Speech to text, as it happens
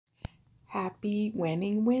Happy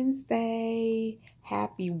Winning Wednesday.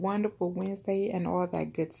 Happy wonderful Wednesday and all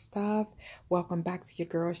that good stuff. Welcome back to your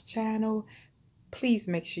girl's channel. Please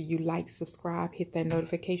make sure you like, subscribe, hit that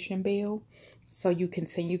notification bell so you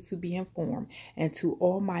continue to be informed. And to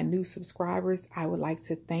all my new subscribers, I would like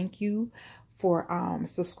to thank you for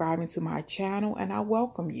subscribing to my channel, and I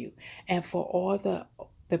welcome you. And for all the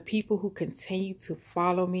people who continue to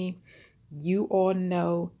follow me, you all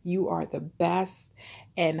know you are the best,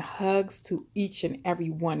 and hugs to each and every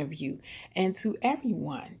one of you. And to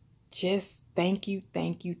everyone, just thank you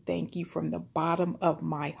from the bottom of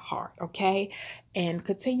my heart, okay? And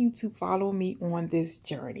continue to follow me on this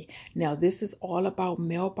journey. Now, this is all about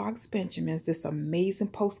Mailbox Benjamins, this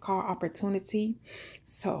amazing postcard opportunity.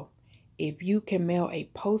 So, if you can mail a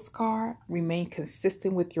postcard, remain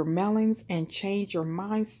consistent with your mailings, and change your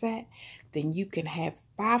mindset, then you can have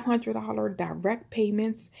 $500 direct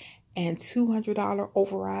payments and $200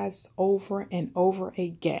 overrides over and over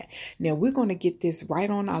again. Now, we're going to get this right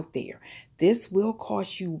on out there. This will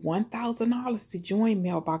cost you $1,000 to join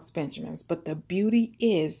Mailbox Benjamins, but the beauty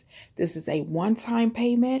is this is a one-time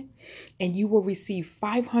payment, and you will receive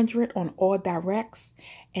 $500 on all directs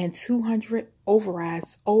and $200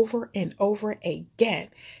 overrides over and over again.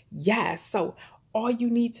 Yes, so all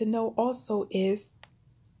you need to know also is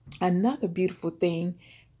another beautiful thing,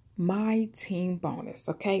 my team bonus.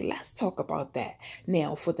 Okay, let's talk about that.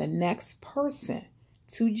 Now, for the next person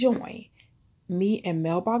to join me and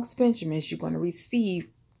Mailbox Benjamins, you're going to receive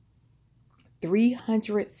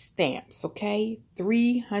 300 stamps. Okay,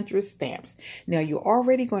 300 stamps. Now, you're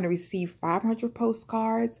already going to receive 500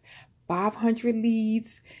 postcards, 500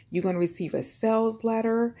 leads. You're going to receive a sales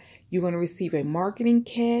letter. You're going to receive a marketing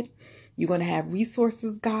kit. You're going to have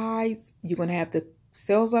resources guides. You're going to have the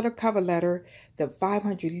sales letter, cover letter, the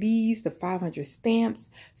 500 leads, the 500 stamps.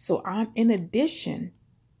 So in addition,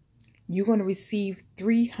 you're going to receive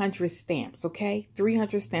 300 stamps, okay?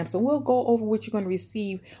 300 stamps. And we'll go over what you're going to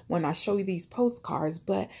receive when I show you these postcards.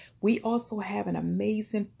 But we also have an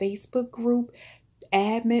amazing Facebook group.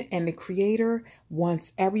 Admin and the creator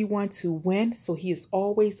wants everyone to win, so he is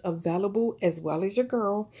always available, as well as your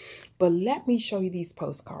girl. But let me show you these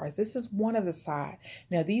postcards. This is one of the side.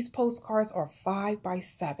 Now, these postcards are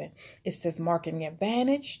 5x7. It says Marketing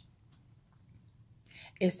Advantage.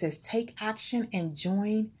 It says Take Action and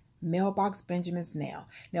Join Mailbox Benjamins now.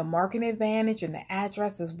 Now, Marketing Advantage and the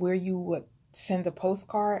address is where you would send the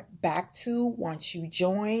postcard back to once you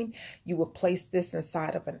join. You will place this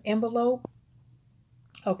inside of an envelope.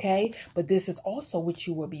 Okay, but this is also what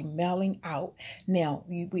you will be mailing out. Now,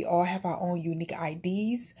 we all have our own unique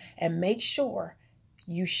IDs, and make sure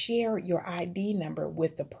you share your ID number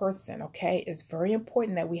with the person, okay? It's very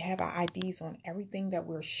important that we have our IDs on everything that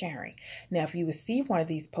we're sharing. Now, if you receive one of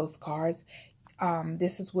these postcards,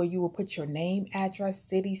 this is where you will put your name, address,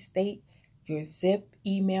 city, state, your zip,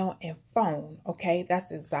 email, and phone, okay?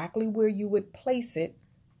 That's exactly where you would place it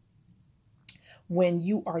when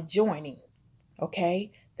you are joining.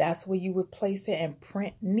 Okay, that's where you would place it and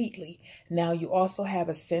print neatly. Now, you also have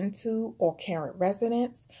a send to or current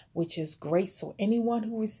residence, which is great. So anyone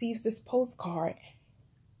who receives this postcard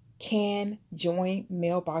can join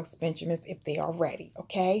Mailbox Benjamins if they are ready.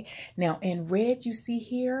 Okay, now in red you see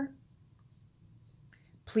here,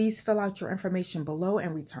 please fill out your information below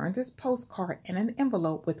and return this postcard in an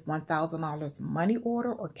envelope with $1,000 money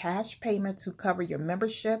order or cash payment to cover your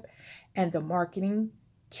membership and the marketing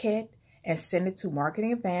kit, and send it to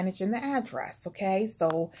Marketing Advantage and the address, okay?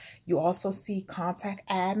 So you also see contact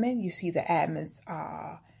admin. You see the admin's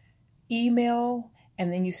email,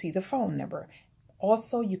 and then you see the phone number.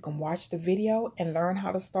 Also, you can watch the video and learn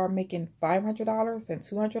how to start making $500 and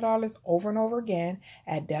 $200 over and over again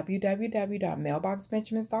at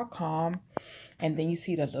www.mailboxbenjamins.com. And then you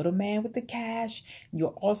see the little man with the cash. You're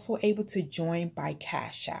also able to join by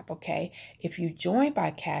CashApp, okay? If you join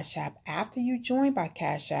by CashApp, after you join by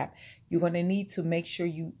CashApp, you're going to need to make sure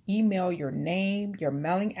you email your name, your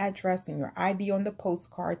mailing address, and your ID on the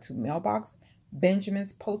postcard to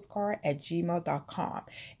MailboxBenjaminsPostcard@gmail.com.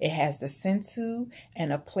 It has the send to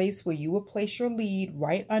and a place where you will place your lead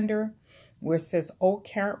right under where it says Old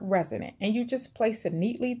Current Resident. And you just place it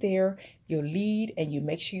neatly there, your lead, and you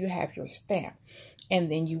make sure you have your stamp.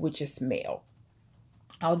 And then you would just mail.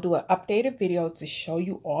 I'll do an updated video to show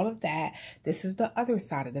you all of that. This is the other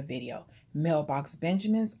side of the video. Mailbox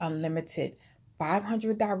Benjamins, unlimited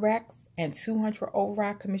 500 directs and 200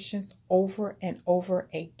 override commissions over and over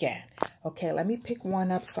again. Okay, let me pick one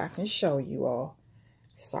up so I can show you all.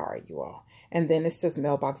 Sorry, you all. And then it says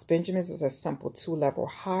Mailbox Benjamins is a simple 2-level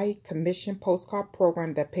high commission postcard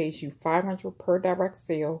program that pays you $500 per direct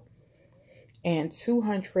sale and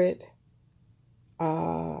 $200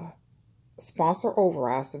 sponsor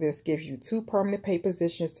override. So this gives you 2 permanent pay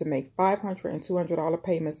positions to make $500 and $200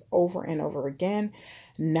 payments over and over again,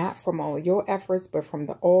 not from all your efforts, but from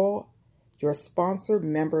all your sponsored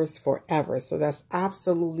members forever. So that's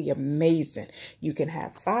absolutely amazing. You can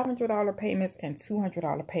have $500 payments and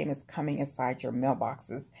 $200 payments coming inside your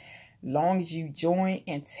mailboxes, long as you join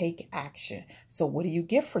and take action. So what do you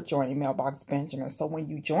get for joining Mailbox Benjamins? So when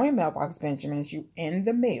you join Mailbox Benjamins, you in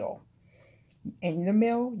the mail,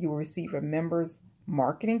 you will receive a member's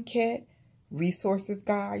marketing kit, resources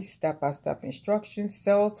guide, step-by-step instructions,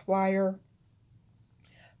 sales flyer,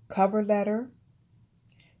 cover letter.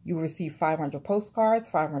 You will receive 500 postcards,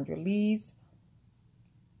 500 leads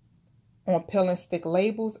on pill and stick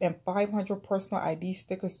labels, and 500 personal ID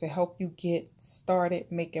stickers to help you get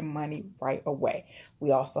started making money right away. We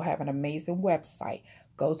also have an amazing website.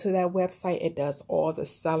 Go to that website. It does all the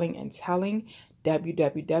selling and telling.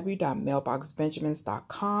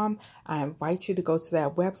 www.mailboxbenjamins.com. I invite you to go to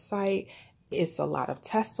that website. It's a lot of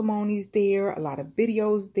testimonies there, a lot of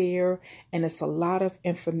videos there, and it's a lot of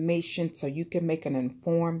information so you can make an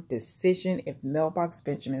informed decision if Mailbox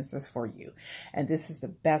Benjamins is for you. And this is the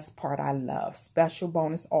best part I love. Special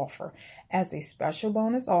bonus offer. As a special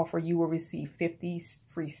bonus offer, you will receive 50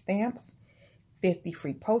 free stamps, 50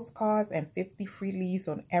 free postcards, and 50 free leads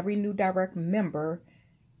on every new direct member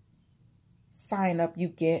sign up you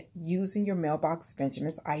get using your Mailbox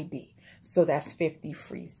Benjamins ID. So that's 50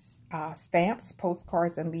 free stamps,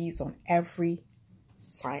 postcards, and leads on every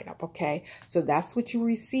sign up. Okay, so that's what you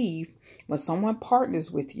receive when someone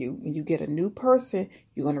partners with you. When you get a new person,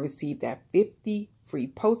 you're going to receive that 50 free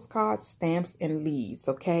postcards, stamps, and leads.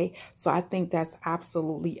 Okay, so I think that's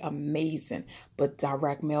absolutely amazing. But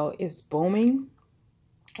direct mail is booming.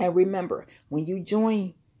 And remember, when you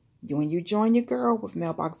join your girl with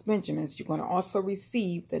Mailbox Benjamins, you're going to also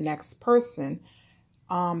receive the next person.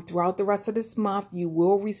 Throughout the rest of this month, you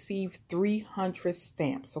will receive 300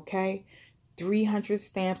 stamps, okay? 300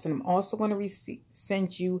 stamps. And I'm also going to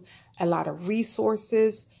send you a lot of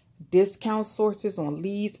resources, discount sources on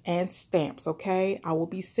leads and stamps, okay? I will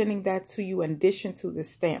be sending that to you in addition to the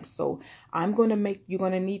stamps. So you're going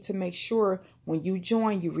to need to make sure when you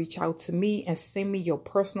join, you reach out to me and send me your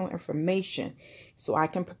personal information so I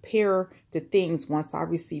can prepare the things once I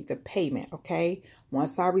receive the payment, okay?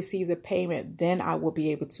 Once I receive the payment, then I will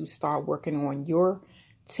be able to start working on your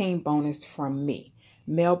team bonus from me.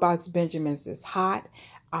 Mailbox Benjamins is hot.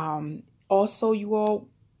 Also, you all,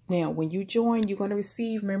 now, when you join, you're going to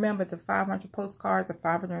receive, remember, the 500 postcards, the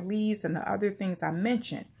 500 leads, and the other things I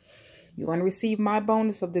mentioned. You're going to receive my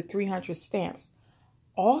bonus of the 300 stamps.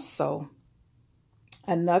 Also,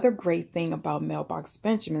 another great thing about Mailbox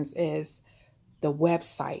Benjamins is the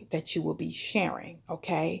website that you will be sharing,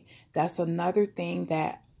 okay? That's another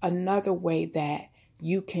way that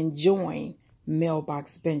you can join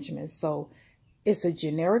Mailbox Benjamins. So it's a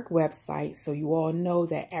generic website, so you all know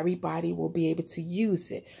that everybody will be able to use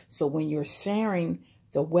it. So when you're sharing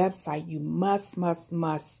the website, you must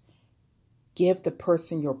give the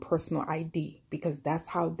person your personal ID, because that's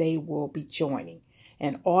how they will be joining.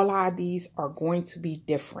 And all IDs are going to be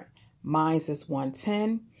different. Mine's is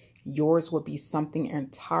 110. Yours will be something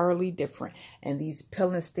entirely different. And these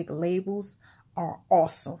pill and stick labels are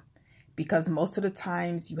awesome, because most of the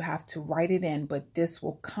times you have to write it in, but this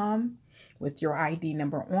will come with your ID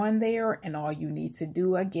number on there. And all you need to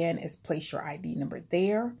do again is place your ID number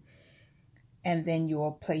there. And then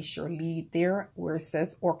you'll place your lead there where it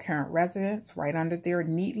says or current residence right under there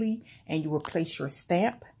neatly. And you will place your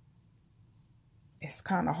stamp. It's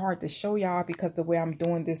kind of hard to show y'all because the way I'm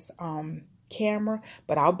doing this camera,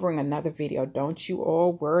 but I'll bring another video. Don't you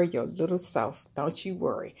all worry your little self. Don't you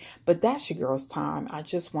worry. But that's your girl's time. I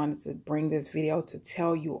just wanted to bring this video to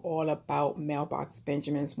tell you all about Mailbox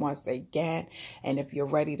Benjamins once again. And if you're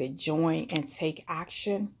ready to join and take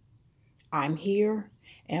action, I'm here.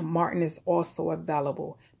 And Martin is also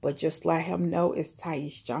available. But just let him know it's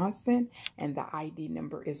Tyece Johnson and the ID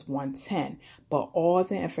number is 110. But all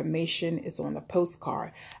the information is on the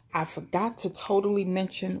postcard. I forgot to totally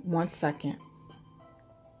mention, one second.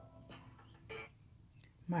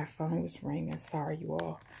 My phone was ringing. Sorry, you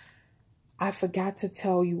all. I forgot to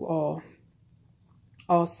tell you all.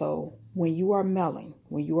 Also, when you are mailing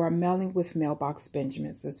with Mailbox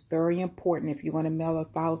Benjamins, it's very important. If you're going to mail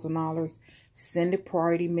 $1,000, send it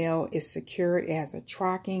priority mail. It's secured. It has a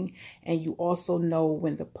tracking. And you also know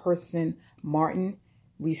when the person, Martin,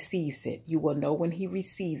 receives it. You will know when he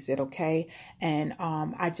receives it, okay? And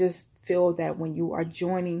I just feel that when you are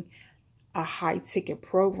joining a high ticket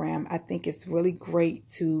program, I think it's really great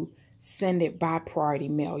to send it by priority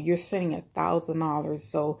mail. You're sending $1,000,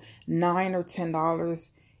 so $9 or $10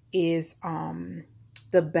 is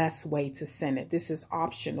the best way to send it. This is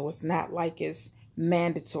optional. It's not like it's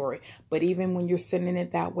mandatory, but even when you're sending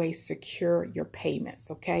it that way, secure your payments.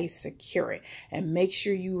 Okay, secure it, and make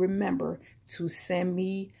sure you remember to send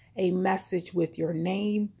me a message with your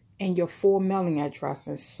name and your full mailing address.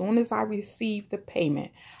 As soon as I receive the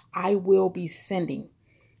payment, I will be sending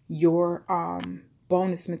your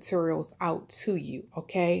bonus materials out to you,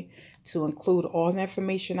 okay, to include all the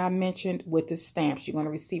information I mentioned with the stamps. You're going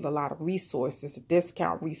to receive a lot of resources,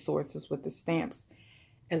 discount resources with the stamps,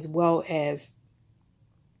 as well as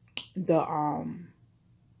the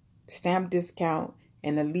stamp discount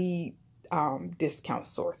and the lead discount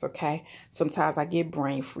source. Okay, sometimes I get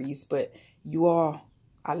brain freeze, but you all,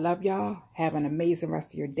 I love y'all. Have an amazing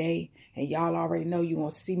rest of your day, and y'all already know you're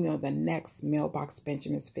gonna see me on the next Mailbox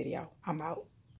Benjamins video. I'm out.